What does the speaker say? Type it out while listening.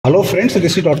Hello friends,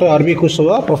 this is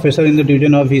DrRBKushwaha, professor in the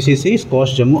division of VCC,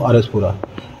 Cost Jammu, Araspura.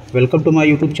 Welcome to my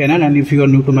YouTube channel, and if you are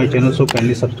new to my channel, so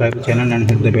kindly subscribe the channel and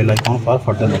hit the bell icon for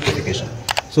further notification.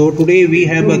 So today we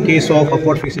have a case of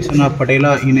upward fixation of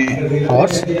patella in a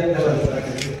horse.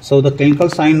 So the clinical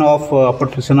sign of upward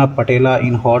fixation of patella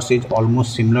in horse is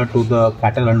almost similar to the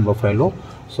cattle and buffalo.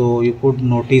 So you could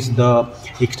notice the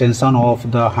extension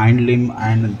of the hind limb,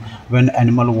 and when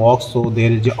animal walks, so there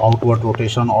is a outward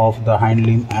rotation of the hind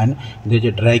limb and there is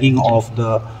a dragging of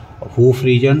the hoof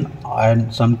region,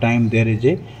 and sometimes there is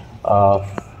a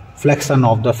flexion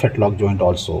of the fetlock joint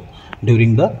also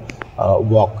during the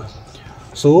walk.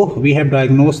 So we have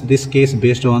diagnosed this case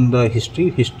based on the history.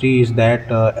 History is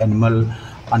that animal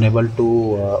unable to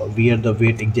wear the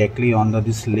weight exactly on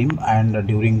this limb, and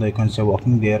during the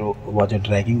walking there was a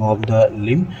dragging of the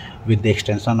limb with the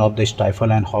extension of the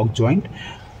stifle and hock joint,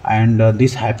 and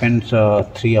this happened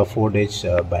 3 or 4 days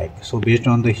back. So based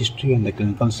on the history and the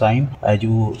clinical sign as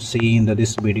you see in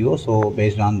this video, so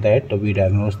based on that we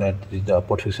diagnosed that is the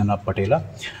upward fixation of patella.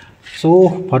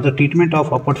 So for the treatment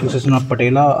of upward fixation of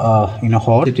patella in a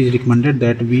horse, it is recommended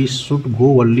that we should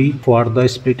go only for the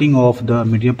splitting of the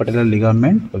medial patellar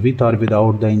ligament with or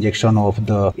without the injection of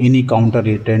the any counter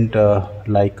irritant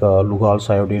like Lugol's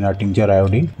iodine or tincture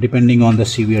iodine, depending on the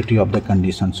severity of the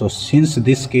condition. So since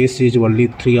this case is only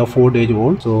 3 or 4 days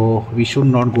old, so we should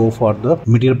not go for the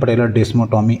medial patellar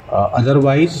desmotomy.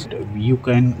 Otherwise you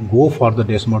can go for the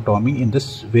desmotomy in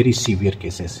this very severe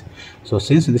cases. So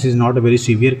since this is not a very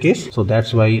severe case, so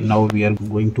that's why now we are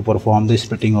going to perform the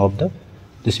splitting of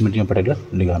this medial patellar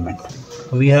ligament.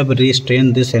 We have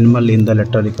restrained this animal in the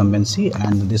lateral recumbency,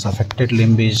 and this affected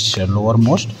limb is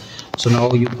lowermost. So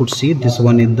now you could see this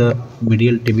one is the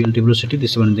medial tibial tuberosity,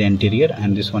 this one is the anterior,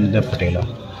 and this one is the patella.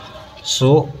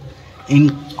 So in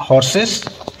horses,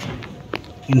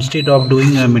 instead of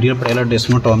doing a medial patellar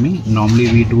desmotomy,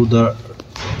 normally we do the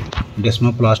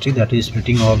desmoplasty, that is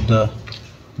splitting of the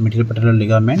medial patellar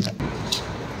ligament.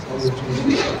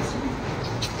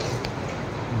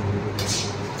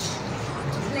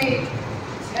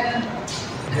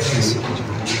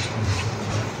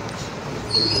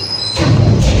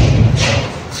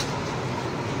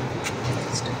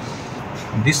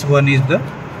 This one is the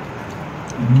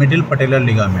middle patellar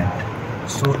ligament.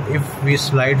 So if we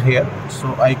slide here, so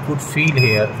I could feel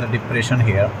here the depression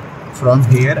here, from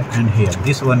here and here.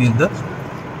 This one is the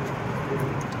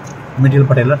middle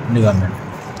patellar ligament.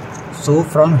 So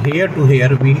from here to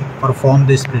here we perform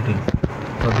the splitting.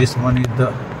 So this one is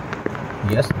the,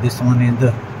 yes, this one is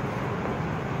the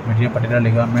medial patellar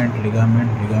ligament,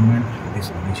 this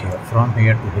one is here, from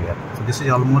here to here. So this is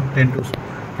almost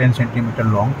 10 centimeter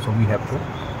long, so we have to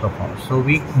perform. So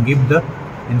we give the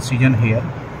incision here.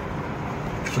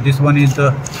 So this one is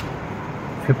the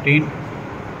 15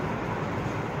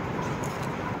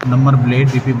 number blade,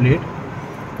 BP blade.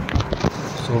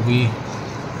 So we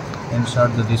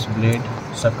insert this blade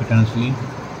subcutaneously,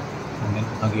 and then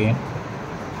again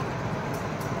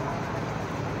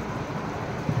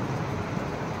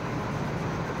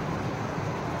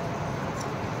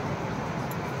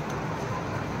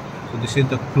so this is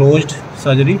the closed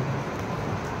surgery,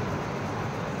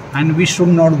 and we should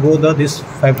not go this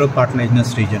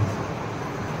fibrocartilaginous region.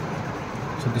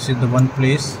 So this is the one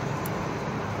place,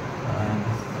 and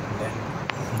then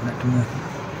let me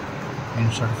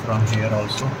insert from here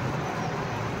also.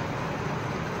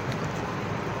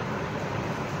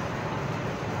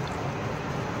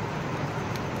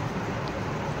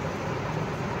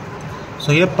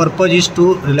 So here purpose is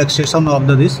to relaxation of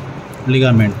this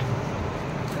ligament.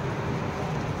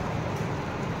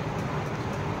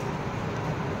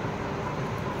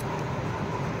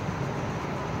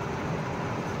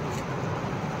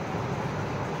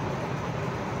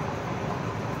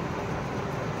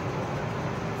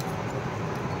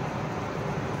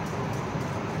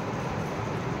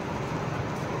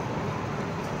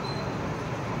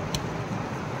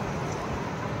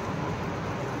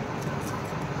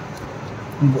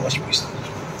 Wash please.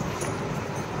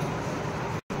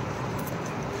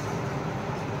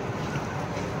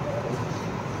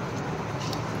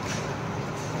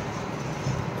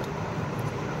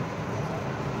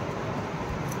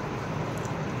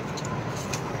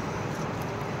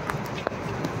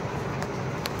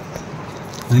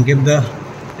 And give the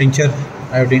tincture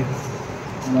iodine.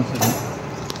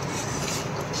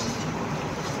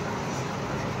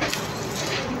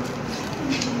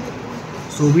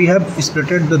 So we have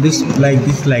splitted this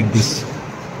like this.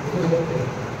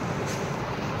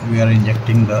 We are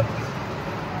injecting the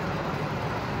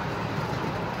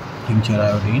tincture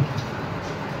iodine.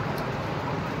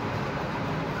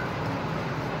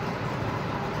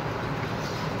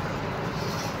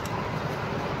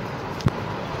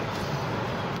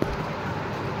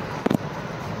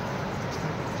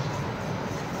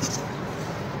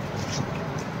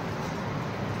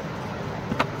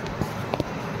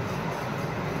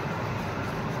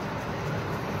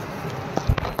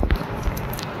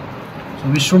 So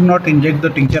we should not inject the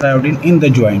tincture iodine in the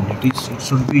joint. It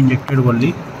should be injected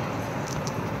only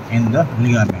in the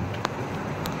ligament.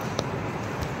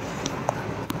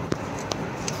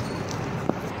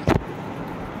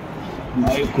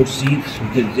 Now you could see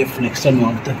the reflection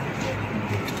of the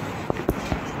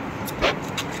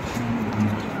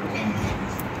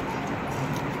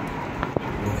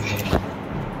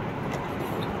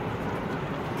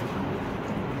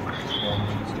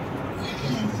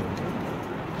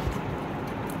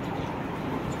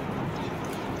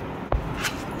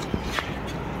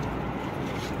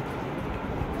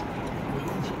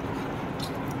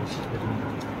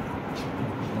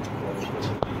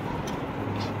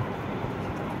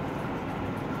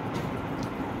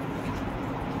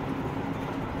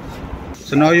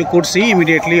So now you could see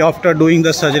immediately after doing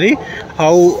the surgery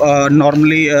how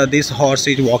normally this horse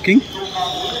is walking.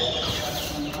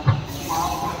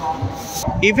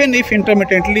 Even if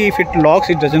intermittently, if it locks,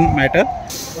 it doesn't matter.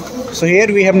 So here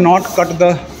we have not cut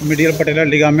the medial patellar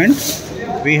ligament.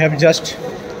 We have just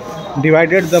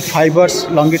divided the fibers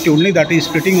longitudinally, that is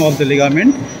splitting of the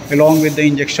ligament, along with the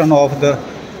injection of the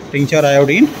tincture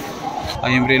iodine. I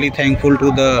am really thankful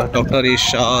to the Dr.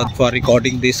 Ishad for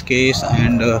recording this case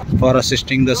and for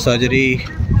assisting the surgery.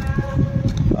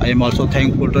 I am also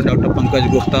thankful to Dr.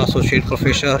 Pankaj Gupta, Associate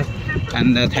Professor,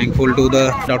 and thankful to the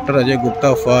Dr. Ajay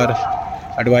Gupta for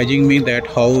advising me that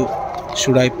how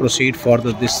should I proceed for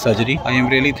this surgery. I am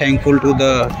really thankful to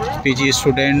the PG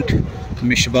student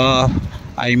Mishbah,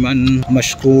 Ayman,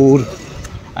 Mashkoor,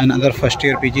 and other first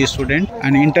year PG student,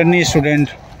 and internee student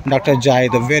Dr. Jai,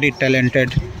 the very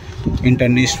talented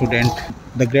internee student.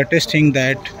 The greatest thing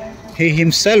that he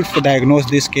himself diagnosed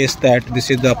this case that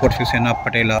this is the upper fixation of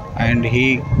patella, and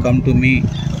he come to me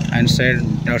and said,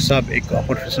 Dr. Sahab, ek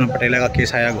upper fixation of patella ka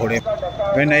case aaya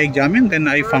ghode. When I examined, then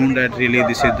I found that really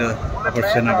this is the upper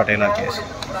fixation of patella case.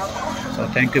 So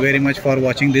thank you very much for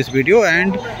watching this video,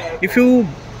 and if you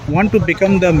want to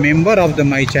become the member of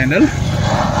my channel,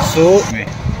 so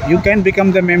you can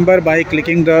become the member by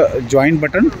clicking the join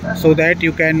button, so that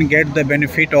you can get the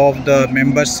benefit of the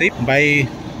membership. By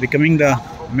becoming the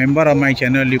member of my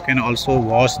channel, you can also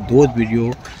watch those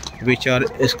videos which are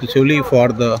exclusively for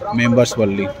the members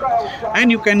only,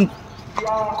 and you can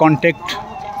contact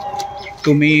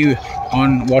to me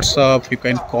on WhatsApp. You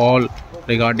can call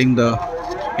regarding the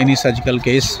any surgical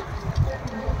case.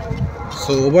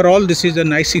 So overall this is a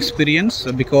nice experience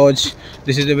because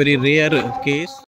this is a very rare case.